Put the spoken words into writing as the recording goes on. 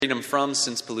Freedom from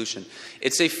sin's pollution.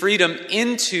 It's a freedom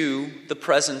into the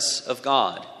presence of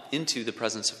God,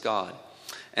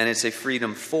 And it's a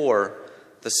freedom for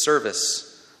the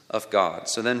service of God.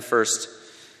 So then first,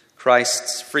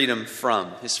 Christ's freedom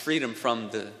from, his freedom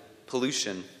from the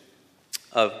pollution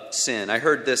of sin. I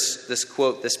heard this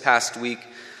quote this past week.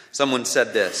 Someone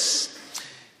said this.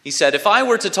 He said, "If I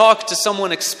were to talk to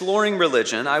someone exploring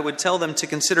religion, I would tell them to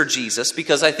consider Jesus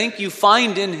because I think you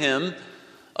find in him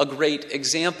a great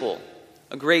example.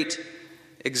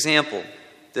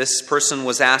 This person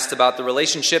was asked about the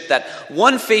relationship that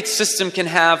one faith system can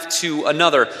have to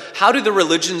another. How do the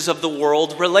religions of the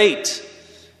world relate?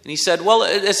 And he said, well,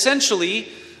 essentially,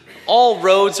 all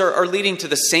roads are leading to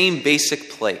the same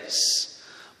basic place.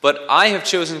 But I have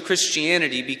chosen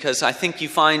Christianity because I think you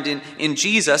find in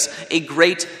Jesus a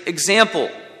great example.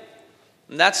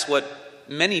 And that's what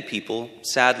many people,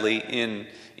 sadly,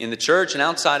 in the church and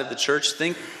outside of the church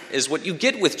think is what you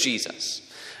get with Jesus.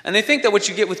 And they think that what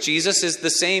you get with Jesus is the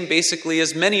same basically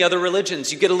as many other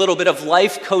religions. You get a little bit of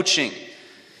life coaching.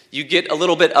 You get a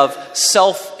little bit of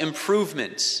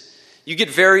self-improvement. You get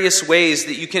various ways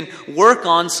that you can work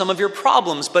on some of your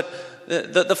problems. But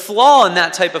the flaw in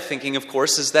that type of thinking, of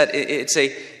course, is that it's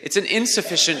an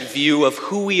insufficient view of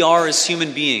who we are as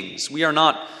human beings. We are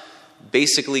not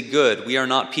basically good. We are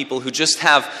not people who just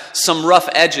have some rough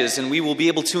edges and we will be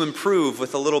able to improve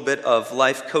with a little bit of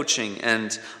life coaching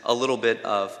and a little bit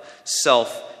of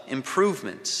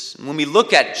self-improvement. And when we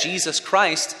look at Jesus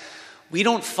Christ, we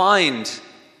don't find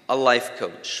a life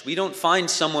coach. We don't find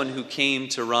someone who came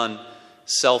to run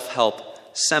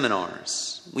self-help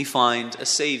seminars. We find a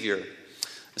Savior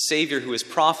who is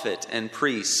prophet and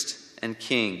priest and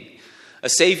king. A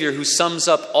Savior who sums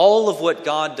up all of what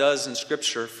God does in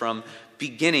Scripture from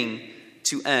beginning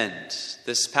to end.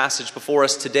 This passage before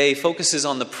us today focuses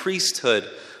on the priesthood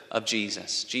of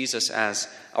Jesus. Jesus as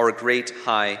our great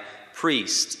high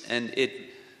priest. And it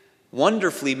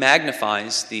wonderfully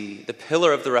magnifies the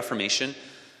pillar of the Reformation,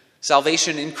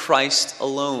 salvation in Christ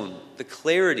alone. The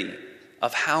clarity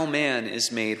of how man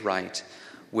is made right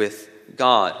with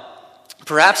God.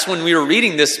 Perhaps when we were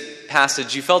reading this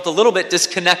passage, you felt a little bit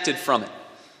disconnected from it.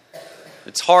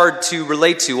 It's hard to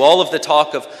relate to all of the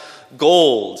talk of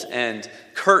gold and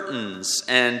curtains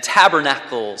and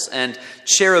tabernacles and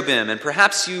cherubim. And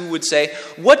perhaps you would say,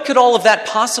 what could all of that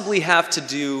possibly have to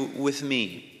do with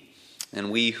me? And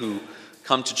we who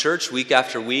come to church week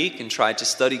after week and try to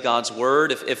study God's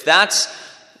Word, if that's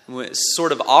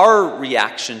sort of our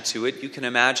reaction to it, you can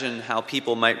imagine how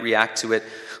people might react to it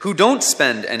who don't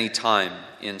spend any time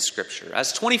in Scripture.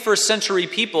 As 21st century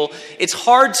people, it's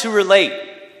hard to relate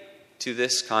to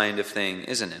this kind of thing,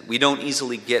 isn't it? We don't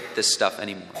easily get this stuff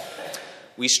anymore.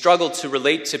 We struggle to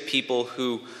relate to people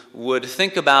who would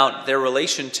think about their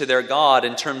relation to their God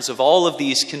in terms of all of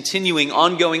these continuing,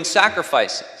 ongoing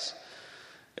sacrifices.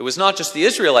 It was not just the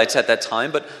Israelites at that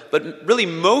time, but really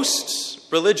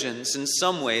most religions in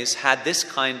some ways had this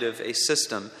kind of a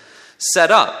system set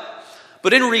up.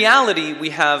 But in reality,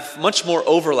 we have much more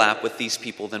overlap with these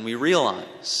people than we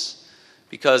realize.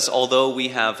 Because although we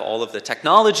have all of the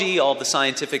technology, all of the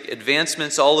scientific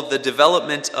advancements, all of the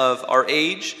development of our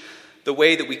age, the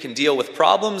way that we can deal with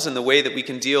problems and the way that we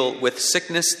can deal with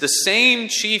sickness, the same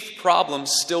chief problem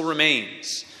still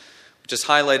remains, which is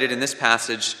highlighted in this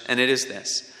passage, and it is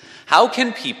this. How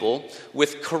can people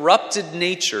with corrupted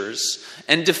natures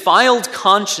and defiled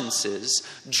consciences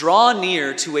draw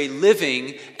near to a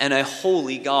living and a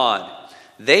holy God?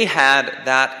 They had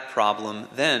that problem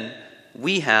then.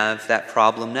 We have that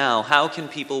problem now. How can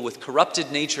people with corrupted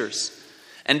natures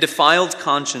and defiled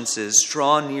consciences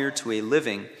draw near to a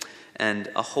living and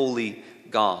a holy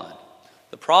God?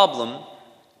 The problem,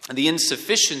 the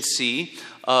insufficiency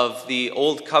of the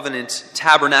Old Covenant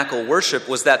tabernacle worship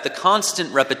was that the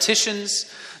constant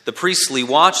repetitions, the priestly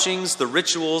watchings, the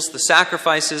rituals, the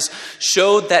sacrifices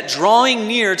showed that drawing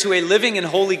near to a living and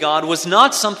holy God was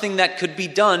not something that could be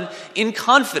done in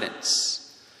confidence.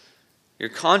 Your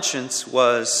conscience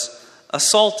was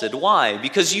assaulted. Why?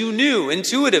 Because you knew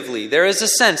intuitively, there is a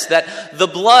sense that the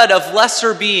blood of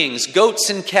lesser beings, goats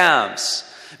and calves,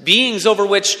 beings over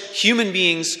which human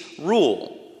beings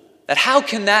rule, that how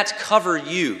can that cover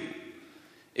you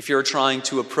if you're trying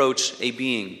to approach a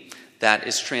being that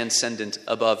is transcendent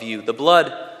above you? The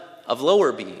blood of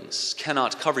lower beings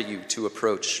cannot cover you to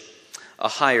approach a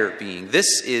higher being.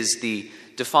 This is the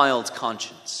defiled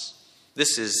conscience.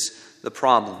 This is the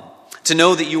problem. To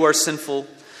know that you are sinful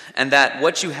and that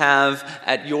what you have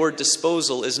at your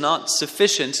disposal is not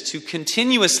sufficient to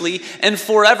continuously and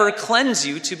forever cleanse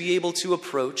you to be able to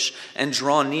approach and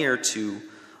draw near to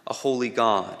a holy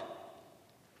God.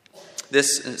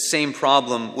 This same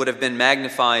problem would have been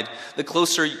magnified the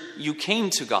closer you came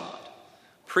to God.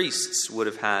 Priests would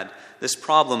have had this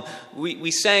problem. We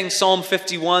sang Psalm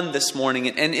 51 this morning,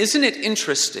 and isn't it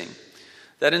interesting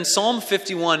that in Psalm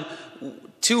 51,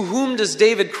 to whom does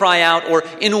David cry out, or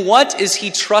in what is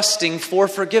he trusting for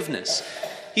forgiveness?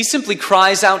 He simply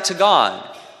cries out to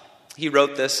God. He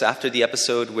wrote this after the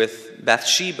episode with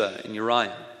Bathsheba and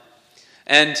Uriah.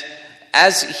 And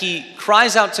as he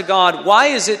cries out to God, why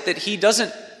is it that he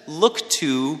doesn't look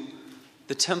to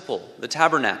the temple, the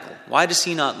tabernacle? Why does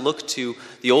he not look to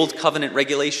the old covenant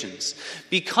regulations?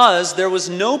 Because there was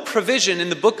no provision in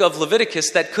the book of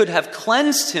Leviticus that could have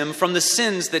cleansed him from the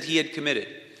sins that he had committed.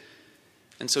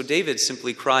 And so David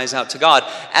simply cries out to God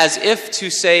as if to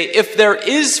say, if there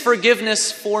is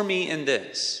forgiveness for me in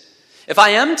this, if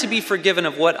I am to be forgiven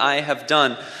of what I have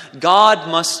done, God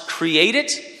must create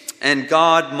it and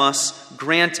God must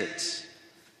grant it.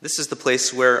 This is the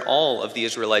place where all of the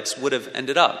Israelites would have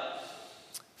ended up.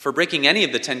 For breaking any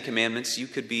of the 10 Commandments, you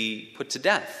could be put to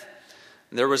death.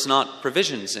 There was not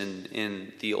provisions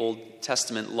in the Old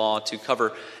Testament law to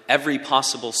cover every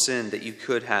possible sin that you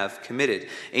could have committed.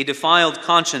 A defiled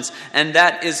conscience, and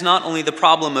that is not only the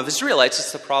problem of Israelites,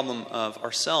 it's the problem of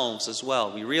ourselves as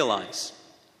well. We realize,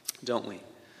 don't we,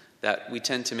 that we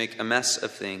tend to make a mess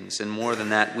of things, and more than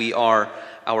that, we are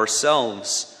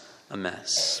ourselves a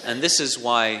mess. And this is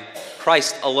why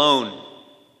Christ alone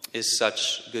is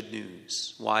such good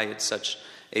news, why it's such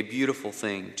a beautiful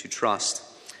thing to trust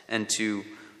and to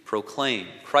proclaim.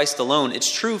 Christ alone,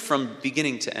 it's true from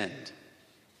beginning to end.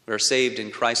 We are saved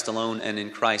in Christ alone and in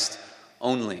Christ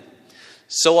only.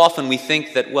 So often we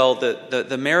think that, well,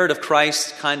 the merit of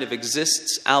Christ kind of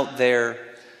exists out there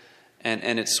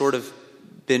and it's sort of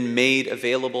been made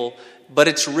available, but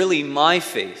it's really my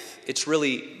faith, it's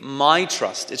really my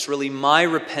trust, it's really my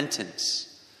repentance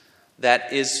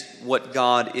that is what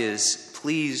God is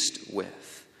pleased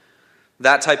with.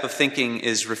 That type of thinking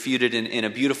is refuted in a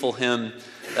beautiful hymn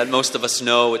that most of us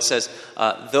know. It says,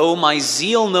 though my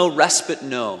zeal no respite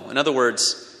know. In other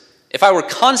words, if I were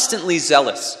constantly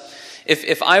zealous,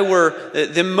 if I were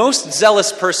the most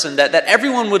zealous person, that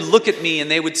everyone would look at me and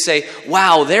they would say,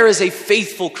 wow, there is a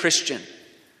faithful Christian.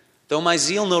 Though my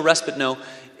zeal no respite know,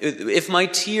 if my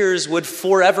tears would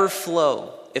forever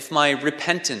flow, if my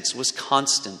repentance was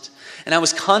constant, and I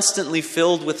was constantly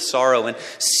filled with sorrow and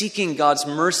seeking God's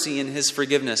mercy and His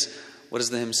forgiveness, what does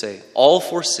the hymn say? All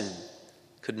for sin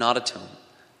could not atone.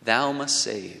 Thou must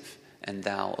save, and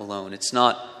Thou alone. It's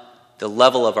not the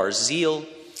level of our zeal.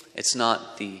 It's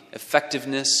not the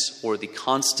effectiveness or the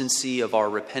constancy of our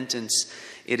repentance.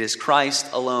 It is Christ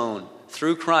alone.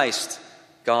 Through Christ,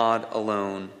 God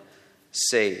alone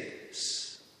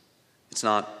saves. It's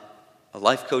not a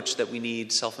life coach that we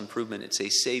need, self-improvement. It's a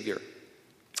Savior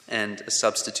and a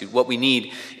substitute. What we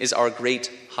need is our great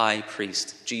high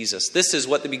priest, Jesus. This is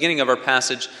what the beginning of our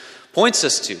passage points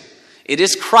us to. It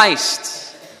is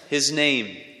Christ, His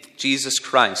name, Jesus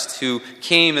Christ, who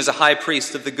came as a high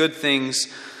priest of the good things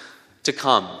to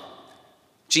come.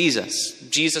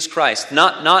 Jesus Christ.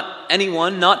 Not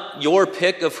anyone, not your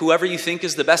pick of whoever you think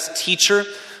is the best teacher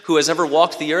who has ever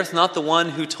walked the earth, not the one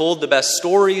who told the best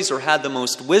stories or had the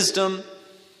most wisdom.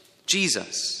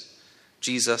 Jesus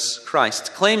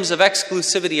Christ. Claims of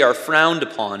exclusivity are frowned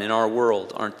upon in our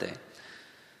world, aren't they?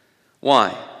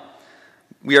 Why?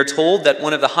 We are told that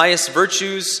one of the highest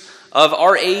virtues of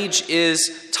our age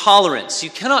is tolerance. You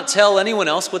cannot tell anyone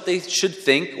else what they should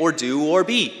think or do or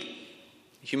be.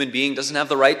 A human being doesn't have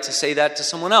the right to say that to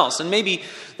someone else. And maybe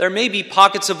there may be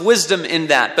pockets of wisdom in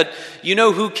that, but you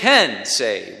know who can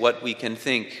say what we can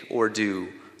think or do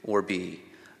or be?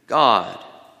 God.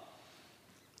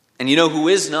 And you know who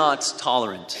is not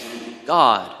tolerant?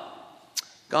 God.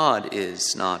 God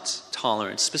is not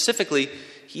tolerant. Specifically,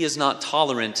 He is not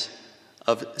tolerant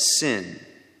of sin.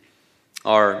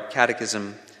 Our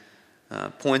catechism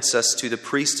points us to the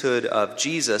priesthood of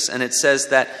Jesus, and it says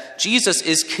that Jesus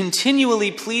is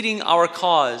continually pleading our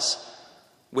cause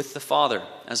with the Father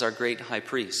as our great high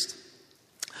priest.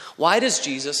 Why does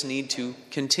Jesus need to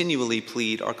continually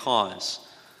plead our cause?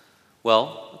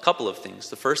 Well, a couple of things.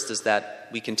 The first is that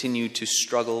we continue to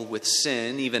struggle with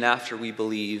sin even after we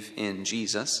believe in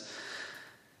Jesus.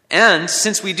 And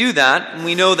since we do that, and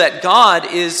we know that God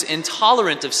is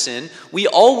intolerant of sin, we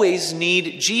always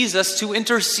need Jesus to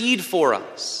intercede for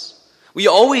us. We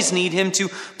always need Him to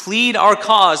plead our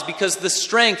cause because the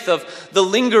strength of the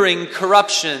lingering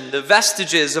corruption, the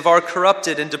vestiges of our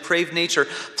corrupted and depraved nature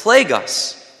plague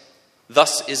us.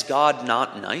 Thus, is God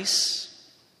not nice?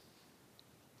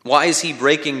 Why is He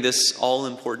breaking this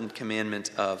all-important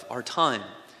commandment of our time?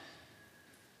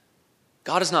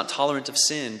 God is not tolerant of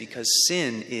sin because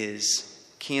sin is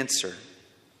cancer.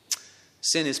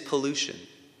 Sin is pollution.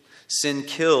 Sin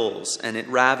kills and it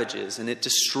ravages and it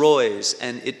destroys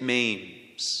and it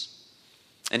maims.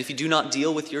 And if you do not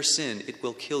deal with your sin, it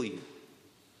will kill you.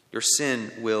 Your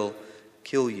sin will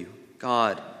kill you.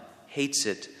 God hates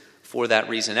it for that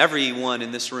reason. Everyone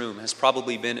in this room has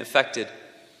probably been affected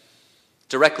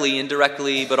directly,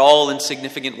 indirectly, but all in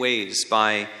significant ways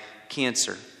by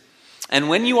cancer. And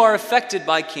when you are affected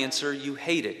by cancer, you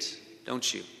hate it,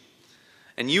 don't you?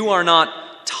 And you are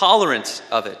not tolerant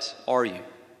of it, are you?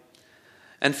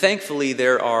 And thankfully,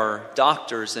 there are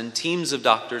doctors and teams of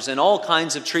doctors and all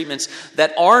kinds of treatments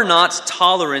that are not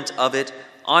tolerant of it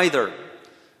either.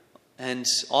 And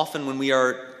often when we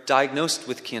are diagnosed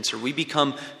with cancer, we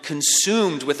become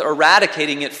consumed with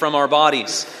eradicating it from our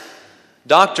bodies.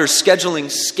 Doctors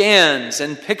scheduling scans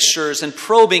and pictures and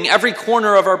probing every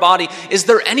corner of our body. Is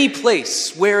there any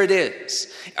place where it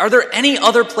is? Are there any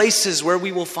other places where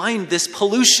we will find this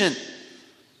pollution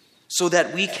so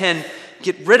that we can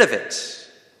get rid of it?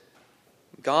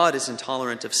 God is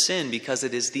intolerant of sin because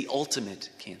it is the ultimate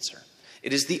cancer.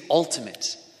 It is the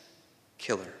ultimate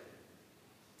killer.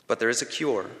 But there is a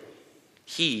cure.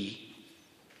 He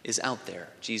is out there,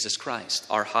 Jesus Christ,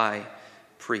 our high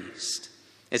priest.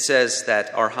 It says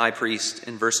that our high priest,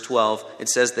 in verse 12, it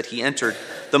says that he entered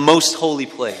the most holy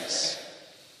place.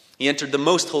 He entered the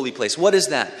most holy place. What is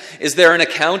that? Is there an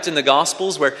account in the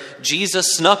Gospels where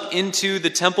Jesus snuck into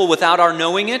the temple without our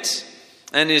knowing it?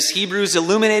 And is Hebrews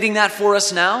illuminating that for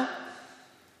us now?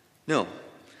 No.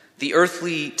 The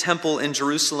earthly temple in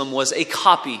Jerusalem was a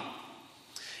copy.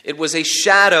 It was a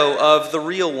shadow of the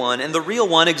real one, and the real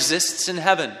one exists in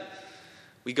heaven.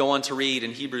 We go on to read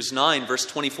in Hebrews 9, verse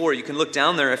 24. You can look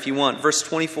down there if you want. Verse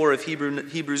 24 of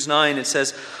Hebrews 9, it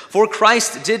says, "For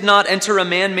Christ did not enter a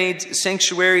man-made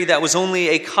sanctuary that was only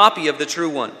a copy of the true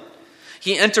one.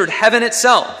 He entered heaven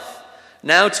itself,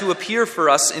 now to appear for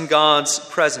us in God's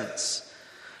presence.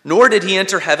 Nor did he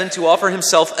enter heaven to offer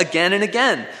himself again and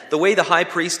again, the way the high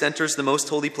priest enters the most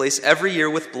holy place every year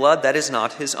with blood that is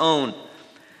not his own.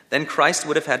 Then Christ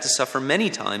would have had to suffer many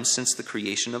times since the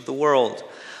creation of the world.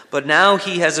 But now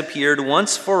he has appeared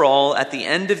once for all at the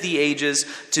end of the ages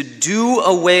to do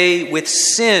away with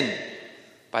sin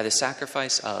by the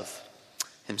sacrifice of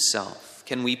himself."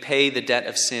 Can we pay the debt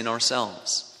of sin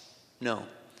ourselves? No.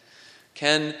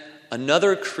 Can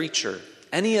another creature,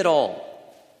 any at all,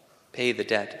 pay the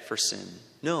debt for sin?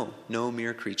 No. No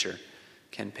mere creature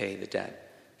can pay the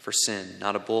debt for sin.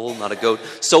 Not a bull, not a goat.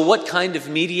 So what kind of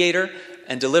mediator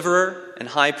and deliverer and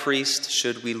high priest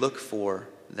should we look for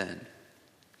then?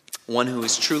 One who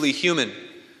is truly human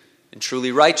and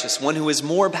truly righteous. One who is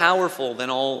more powerful than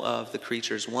all of the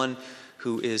creatures. One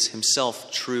who is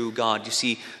himself true God. You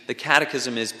see, the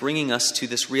Catechism is bringing us to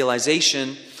this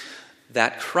realization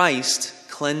that Christ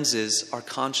cleanses our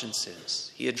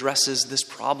consciences. He addresses this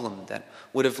problem that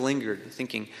would have lingered,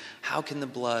 thinking, how can the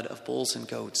blood of bulls and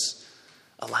goats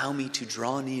allow me to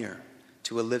draw near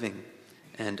to a living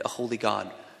and a holy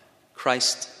God?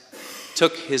 Christ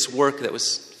took his work that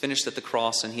was finished at the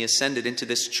cross and he ascended into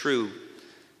this true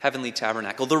heavenly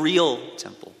tabernacle, the real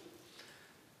temple,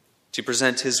 to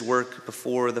present his work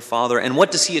before the Father. And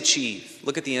what does he achieve?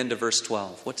 Look at the end of verse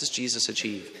 12. What does Jesus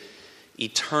achieve?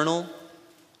 Eternal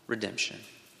redemption.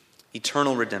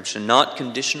 Eternal redemption. Not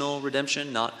conditional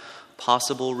redemption, not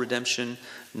possible redemption,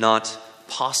 not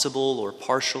possible or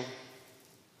partial.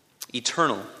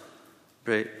 Eternal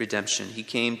redemption. He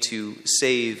came to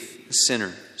save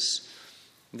sinners.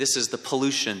 This is the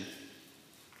pollution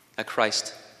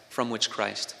from which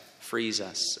Christ frees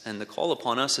us. And the call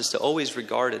upon us is to always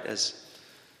regard it as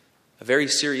a very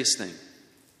serious thing,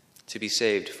 to be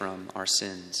saved from our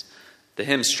sins. The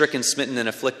hymn, "Stricken, Smitten, and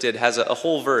Afflicted," has a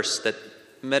whole verse that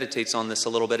meditates on this a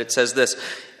little bit. It says this: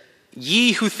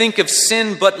 "Ye who think of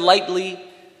sin but lightly,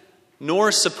 nor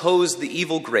suppose the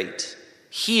evil great,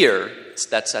 here,"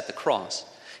 that's at the cross,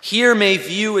 "here may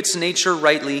view its nature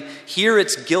rightly, here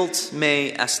its guilt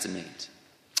may estimate.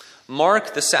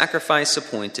 Mark the sacrifice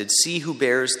appointed, see who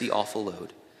bears the awful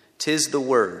load. 'Tis the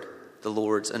Word, the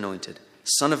Lord's anointed,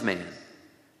 Son of Man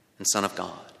and Son of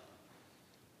God."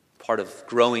 Part of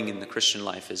growing in the Christian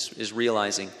life is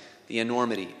realizing the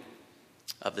enormity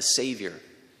of the Savior,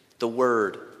 the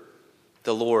Word,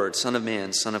 the Lord, Son of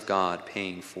Man, Son of God,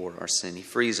 paying for our sin. He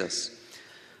frees us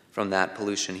from that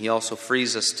pollution. He also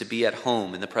frees us to be at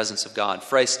home in the presence of God.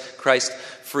 Christ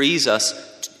frees us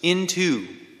into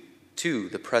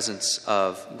the presence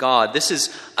of God. This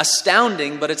is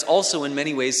astounding, but it's also in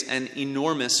many ways an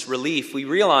enormous relief. We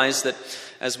realize that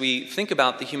as we think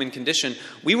about the human condition,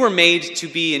 we were made to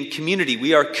be in community.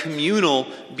 We are communal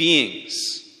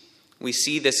beings. We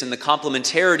see this in the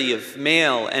complementarity of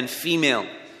male and female.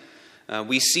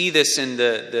 We see this in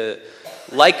the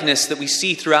likeness that we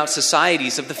see throughout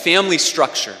societies of the family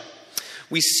structure.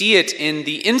 We see it in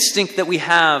the instinct that we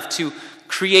have to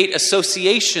create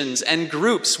associations and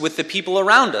groups with the people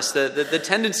around us, the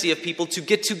tendency of people to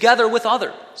get together with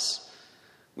others.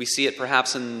 We see it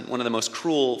perhaps in one of the most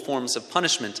cruel forms of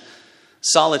punishment,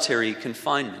 solitary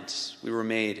confinement. We were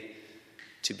made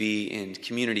to be in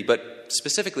community, but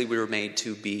specifically we were made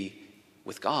to be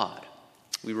with God.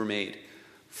 We were made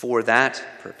for that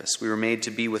purpose. We were made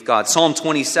to be with God. Psalm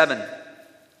 27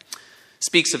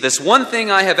 speaks of this. One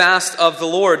thing I have asked of the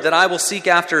Lord that I will seek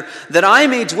after, that I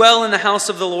may dwell in the house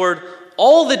of the Lord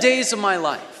all the days of my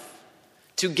life,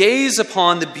 to gaze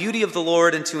upon the beauty of the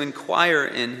Lord and to inquire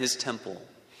in his temple.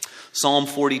 Psalm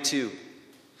 42.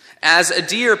 As a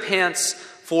deer pants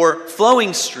for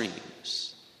flowing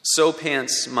streams, so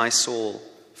pants my soul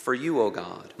for you, O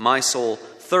God. My soul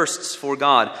thirsts for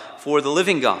God, for the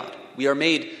living God. We are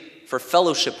made for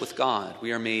fellowship with God.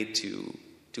 We are made to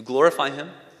glorify him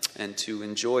and to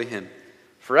enjoy him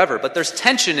forever. But there's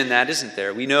tension in that, isn't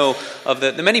there? We know of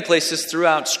the many places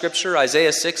throughout Scripture,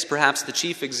 Isaiah 6, perhaps the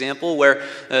chief example, where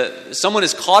someone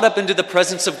is caught up into the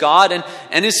presence of God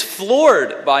and is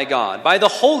floored by God, by the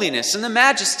holiness and the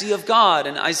majesty of God.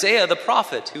 And Isaiah the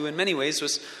prophet, who in many ways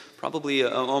was probably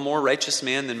a more righteous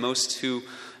man than most who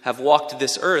have walked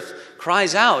this earth,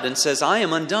 cries out and says, I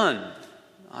am undone.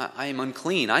 I am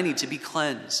unclean. I need to be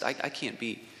cleansed. I can't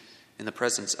be in the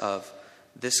presence of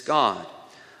this God.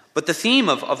 But the theme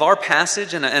of our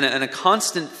passage and a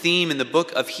constant theme in the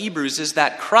book of Hebrews is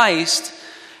that Christ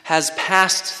has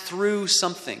passed through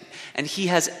something and he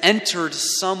has entered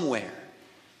somewhere.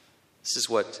 This is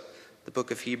what the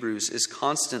book of Hebrews is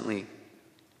constantly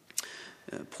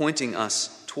pointing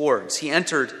us towards. He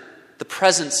entered the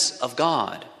presence of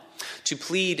God to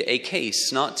plead a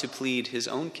case, not to plead his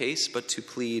own case, but to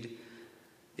plead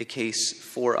a case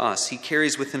for us. He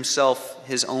carries with himself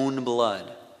his own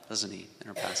blood, doesn't he, in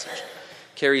our passage?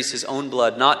 Carries his own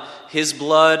blood, not his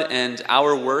blood and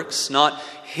our works, not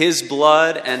his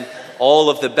blood and all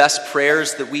of the best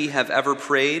prayers that we have ever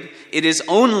prayed. It is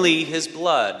only his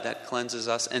blood that cleanses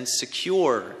us and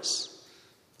secures,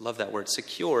 love that word,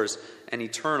 secures an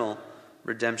eternal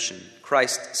redemption.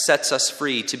 Christ sets us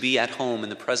free to be at home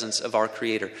in the presence of our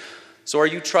Creator. So are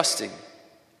you trusting?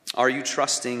 Are you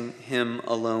trusting him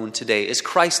alone today? Is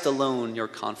Christ alone your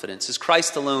confidence? Is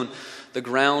Christ alone the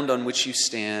ground on which you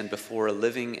stand before a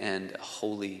living and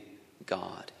holy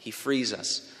God? He frees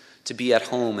us to be at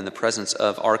home in the presence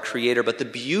of our Creator. But the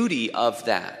beauty of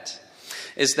that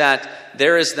is that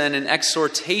there is then an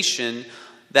exhortation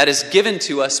that is given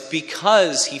to us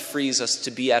because he frees us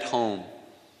to be at home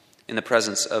in the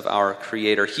presence of our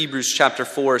Creator. Hebrews chapter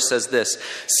 4 says this,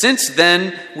 since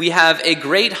then we have a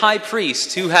great high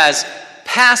priest who has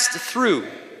passed through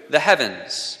the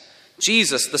heavens,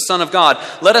 Jesus, the Son of God.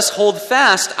 Let us hold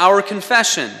fast our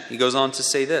confession. He goes on to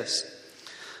say this,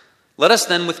 let us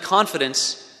then with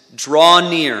confidence draw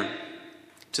near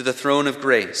to the throne of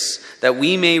grace, that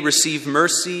we may receive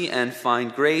mercy and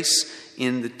find grace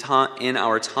in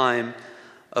our time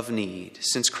of need.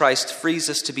 Since Christ frees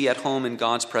us to be at home in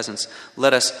God's presence,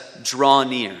 let us draw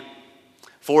near.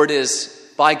 For it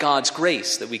is by God's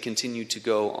grace that we continue to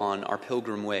go on our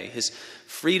pilgrim way. His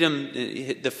freedom,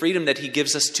 the freedom that he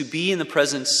gives us to be in the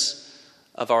presence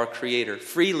of our Creator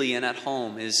freely and at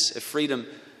home, is a freedom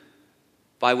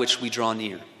by which we draw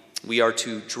near. We are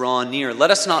to draw near. Let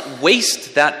us not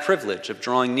waste that privilege of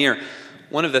drawing near.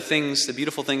 One of the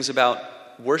beautiful things about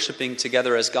worshiping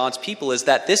together as God's people is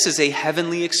that this is a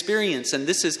heavenly experience, and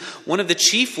this is one of the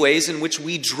chief ways in which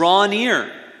we draw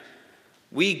near.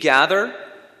 We gather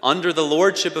under the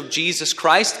lordship of Jesus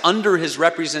Christ, under his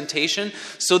representation,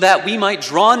 so that we might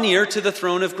draw near to the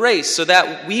throne of grace, so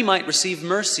that we might receive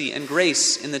mercy and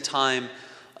grace in the time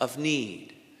of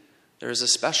need. There is a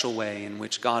special way in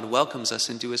which God welcomes us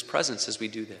into his presence as we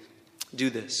do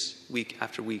this week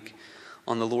after week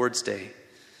on the Lord's Day.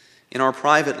 In our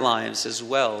private lives as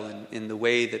well, in the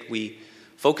way that we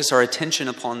focus our attention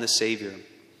upon the Savior,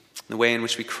 the way in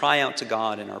which we cry out to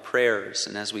God in our prayers,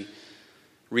 and as we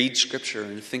read Scripture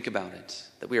and think about it,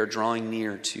 that we are drawing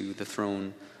near to the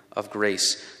throne of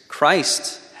grace.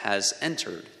 Christ has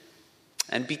entered,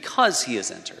 and because he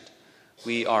has entered,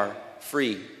 we are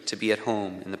free to be at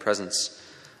home in the presence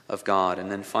of God. And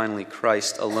then finally,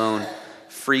 Christ alone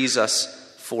frees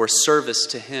us for service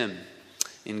to him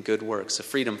in good works, a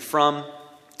freedom from,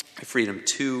 a freedom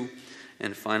to,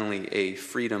 and finally a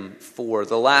freedom for.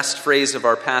 The last phrase of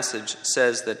our passage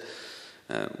says that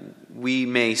we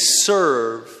may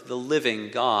serve the living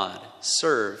God.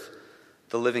 Serve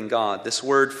the living God. This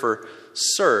word for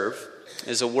serve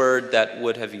is a word that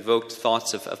would have evoked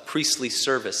thoughts of priestly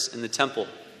service in the temple.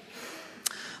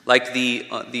 Like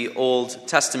the Old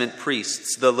Testament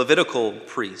priests, the Levitical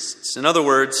priests. In other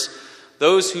words,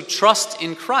 those who trust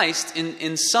in Christ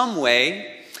in some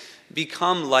way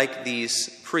become like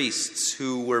these priests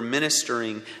who were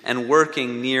ministering and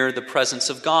working near the presence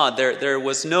of God. There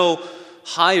was no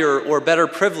higher or better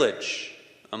privilege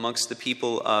amongst the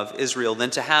people of Israel than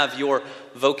to have your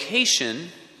vocation,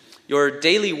 your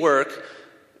daily work,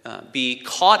 be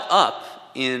caught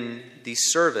up in the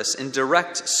service, in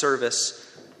direct service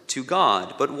to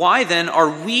God. But why then are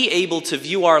we able to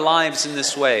view our lives in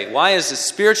this way? Why is the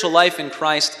spiritual life in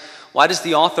Christ, why does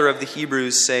the author of the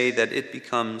Hebrews say that it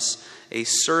becomes a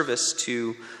service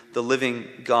to the living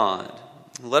God?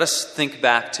 Let us think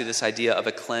back to this idea of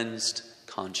a cleansed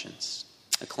conscience.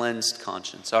 A cleansed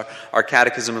conscience. Our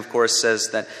catechism, of course, says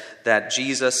that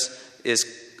Jesus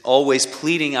is always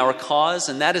pleading our cause,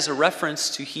 and that is a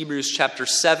reference to Hebrews chapter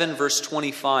 7, verse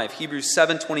 25. Hebrews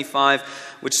 7:25,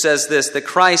 which says this, that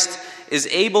Christ is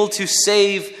able to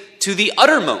save to the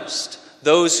uttermost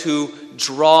those who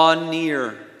draw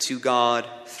near to God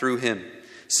through him,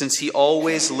 since he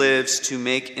always lives to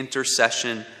make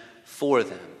intercession for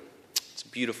them. It's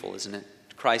beautiful, isn't it?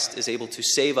 Christ is able to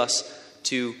save us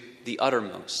to the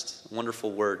uttermost. A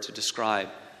wonderful word to describe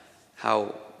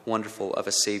how wonderful of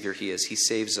a Savior he is. He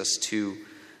saves us to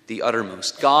the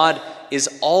uttermost. God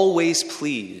is always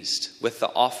pleased with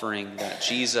the offering that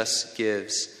Jesus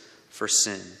gives for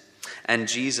sin. And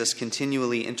Jesus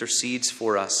continually intercedes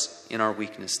for us in our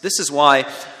weakness. This is why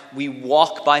we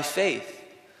walk by faith.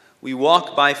 We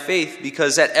walk by faith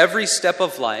because at every step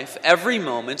of life, every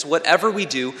moment, whatever we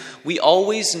do, we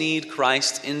always need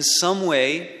Christ in some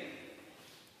way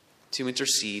to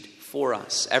intercede for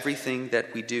us. Everything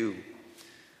that we do,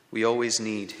 we always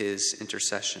need his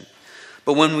intercession.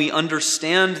 But when we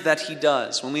understand that he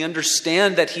does, when we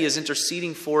understand that he is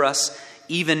interceding for us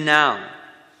even now,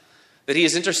 that he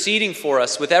is interceding for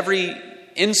us with every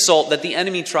insult that the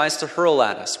enemy tries to hurl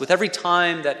at us, with every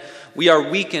time that we are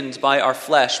weakened by our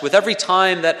flesh, with every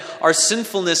time that our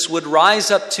sinfulness would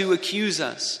rise up to accuse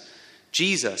us,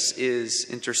 Jesus is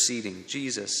interceding.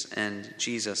 Jesus and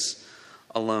Jesus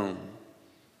alone.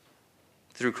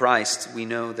 Through Christ, we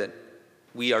know that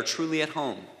we are truly at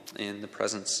home in the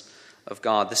presence of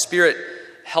God. The Spirit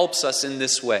helps us in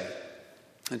this way.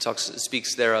 It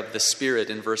speaks there of the Spirit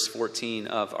in verse 14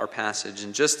 of our passage.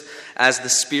 And just as the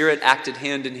Spirit acted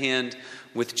hand in hand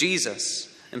with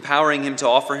Jesus, empowering him to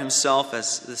offer himself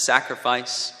as the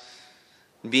sacrifice,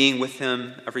 being with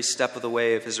him every step of the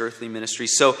way of his earthly ministry,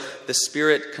 so the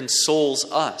Spirit consoles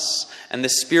us. And the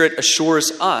Spirit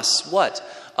assures us, what?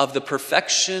 Of the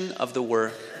perfection of the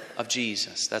work of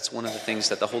Jesus. That's one of the things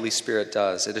that the Holy Spirit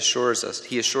does. It assures us,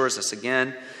 he assures us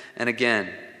again and again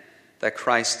that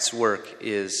Christ's work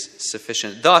is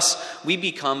sufficient. Thus, we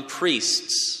become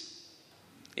priests,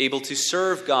 able to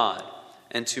serve God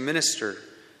and to minister.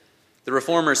 The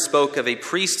Reformers spoke of a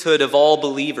priesthood of all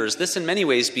believers. This in many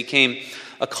ways became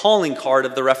a calling card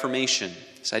of the Reformation.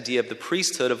 This idea of the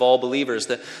priesthood of all believers.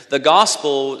 The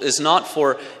gospel is not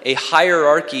for a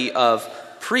hierarchy of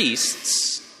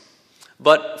priests,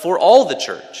 but for all the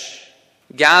church,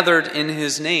 gathered in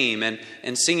his name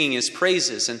and singing his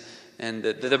praises. And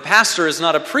the pastor is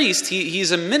not a priest,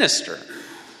 he's a minister.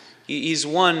 He's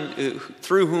one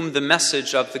through whom the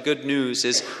message of the good news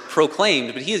is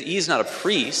proclaimed, but he's not a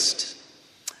priest.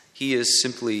 He is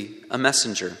simply a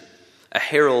messenger, a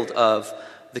herald of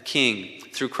the King.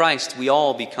 Through Christ, we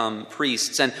all become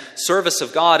priests, and service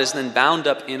of God is then bound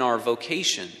up in our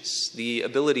vocations, the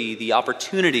ability, the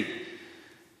opportunity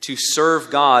to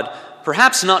serve God,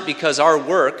 perhaps not because our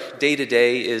work day to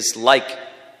day is like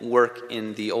work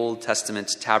in the Old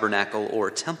Testament tabernacle or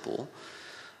temple,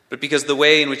 but because the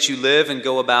way in which you live and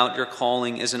go about your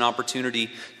calling is an opportunity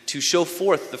to show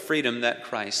forth the freedom that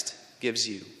Christ gives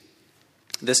you.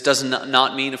 This does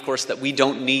not mean, of course, that we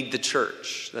don't need the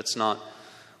church. That's not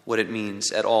what it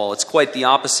means at all. It's quite the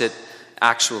opposite,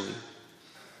 actually.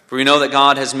 For we know that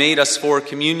God has made us for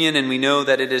communion, and we know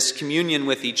that it is communion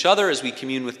with each other as we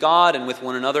commune with God and with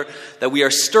one another, that we are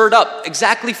stirred up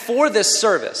exactly for this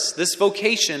service, this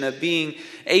vocation of being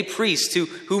a priest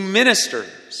who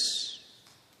ministers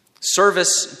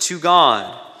service to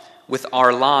God with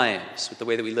our lives, with the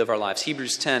way that we live our lives.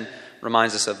 Hebrews 10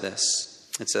 reminds us of this.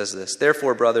 It says this,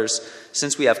 "Therefore, brothers,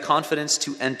 since we have confidence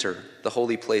to enter the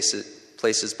holy places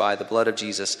places by the blood of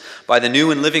Jesus, by the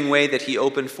new and living way that he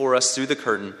opened for us through the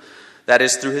curtain, that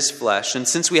is, through his flesh. And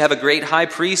since we have a great high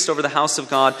priest over the house of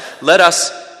God, let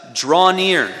us draw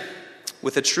near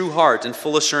with a true heart and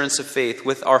full assurance of faith,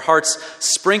 with our hearts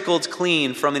sprinkled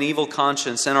clean from an evil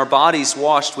conscience and our bodies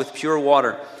washed with pure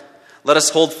water. Let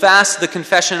us hold fast the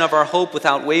confession of our hope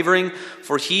without wavering,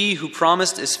 for he who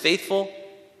promised is faithful.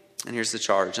 And here's the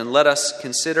charge. And let us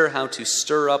consider how to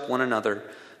stir up one another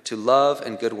to love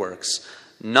and good works,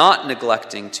 not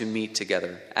neglecting to meet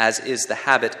together, as is the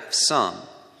habit of some,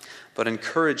 but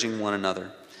encouraging one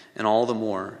another, and all the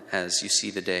more as you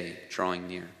see the day drawing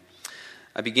near.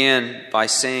 I began by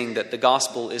saying that the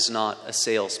gospel is not a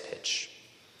sales pitch.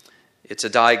 It's a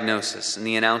diagnosis and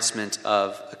the announcement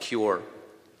of a cure.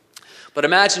 But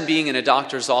imagine being in a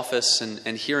doctor's office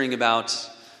and hearing about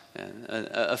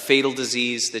a fatal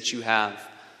disease that you have,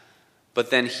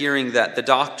 but then hearing that the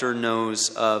doctor knows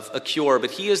of a cure,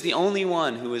 but he is the only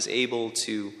one who is able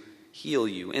to heal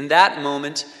you. In that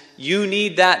moment, you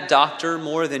need that doctor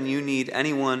more than you need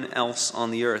anyone else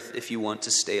on the earth if you want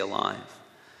to stay alive.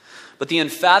 But the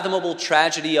unfathomable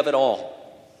tragedy of it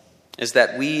all is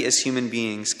that we as human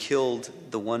beings killed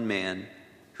the one man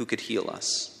who could heal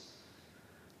us.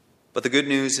 But the good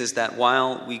news is that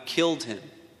while we killed him,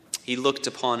 he looked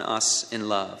upon us in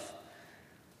love.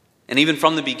 And even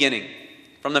from the beginning,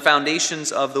 from the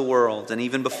foundations of the world, and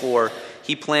even before,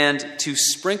 he planned to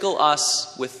sprinkle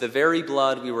us with the very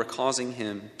blood we were causing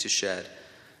him to shed,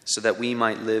 so that we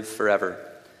might live forever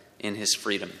in his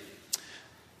freedom.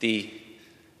 The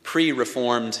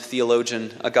pre-Reformed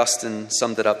theologian Augustine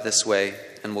summed it up this way,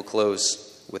 and we'll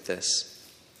close with this.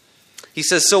 He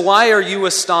says, "So why are you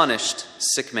astonished,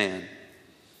 sick man?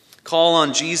 Call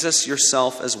on Jesus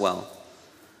yourself as well.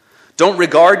 Don't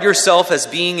regard yourself as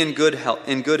being in good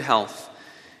health.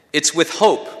 It's with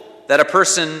hope that a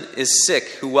person is sick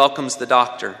who welcomes the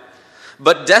doctor.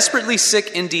 But desperately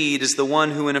sick indeed is the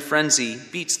one who in a frenzy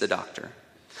beats the doctor.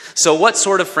 So what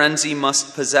sort of frenzy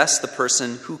must possess the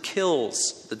person who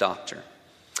kills the doctor?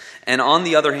 And on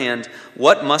the other hand,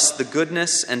 what must the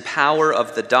goodness and power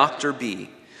of the doctor be,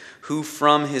 who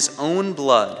from his own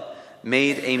blood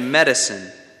made a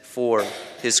medicine for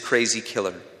his crazy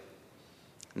killer?"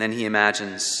 And then he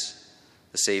imagines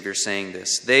the Savior saying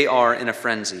this, "They are in a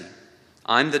frenzy.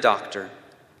 I'm the doctor.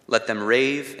 Let them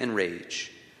rave and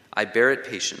rage. I bear it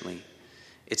patiently.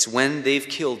 It's when they've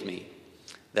killed me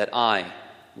that I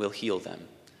will heal them."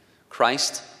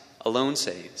 Christ alone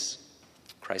saves.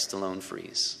 Christ alone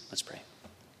frees. Let's pray.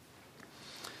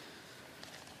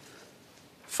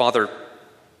 Father,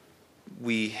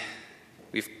 we've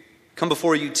come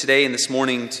before you today and this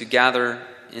morning to gather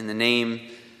in the name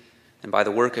and by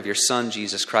the work of your Son,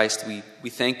 Jesus Christ. We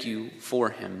thank you for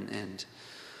him. And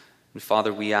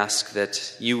Father, we ask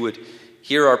that you would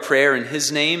hear our prayer in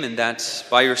his name, and that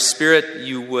by your Spirit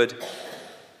you would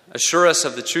assure us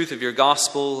of the truth of your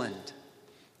gospel, and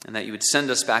that you would send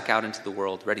us back out into the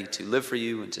world ready to live for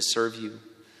you and to serve you.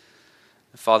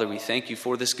 Father, we thank you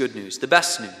for this good news, the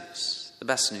best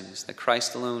news that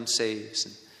Christ alone saves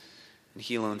and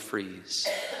he alone frees.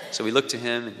 So we look to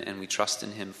him and we trust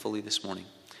in him fully this morning.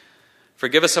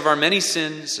 Forgive us of our many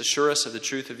sins. Assure us of the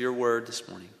truth of your word this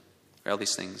morning. For all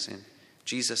these things in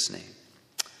Jesus' name.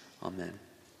 Amen.